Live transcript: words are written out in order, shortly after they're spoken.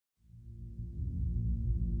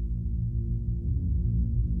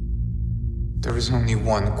There is only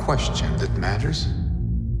one question that matters.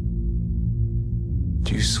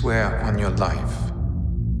 Do you swear on your life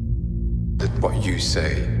that what you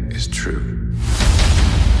say is true?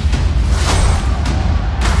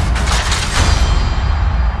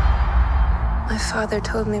 My father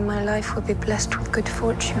told me my life would be blessed with good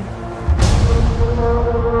fortune.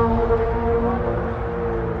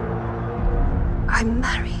 I'm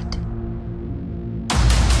married.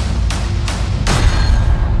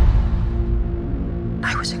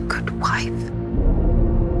 I was a good wife.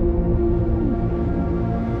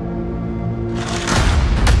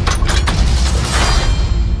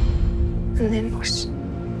 And then was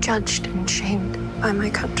judged and shamed by my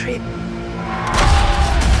country.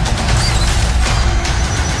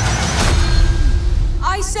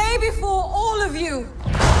 I say before all of you,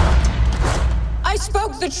 I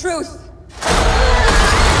spoke the truth.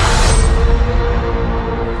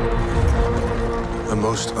 A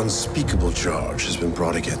most unspeakable charge has been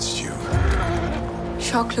brought against you.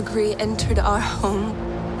 Jacques Legris entered our home.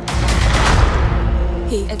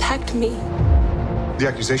 He attacked me. The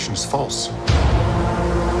accusation is false.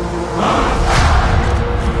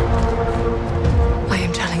 I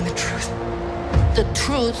am telling the truth. The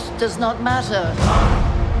truth does not matter.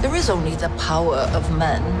 There is only the power of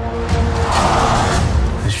men.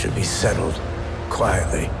 This should be settled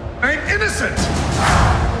quietly. I'm innocent!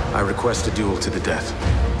 I request a duel to the death.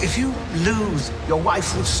 If you lose, your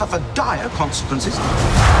wife will suffer dire consequences.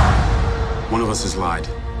 One of us has lied.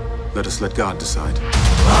 Let us let God decide.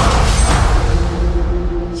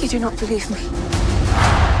 You do not believe me.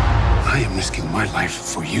 I am risking my life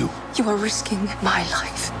for you. You are risking my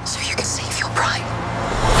life so you can save your pride.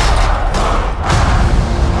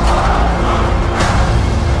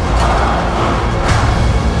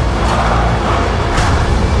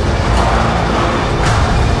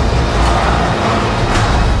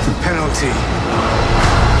 The penalty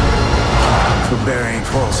for bearing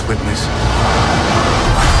false witness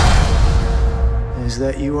is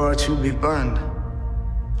that you are to be burned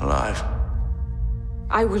alive.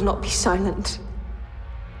 I will not be silent.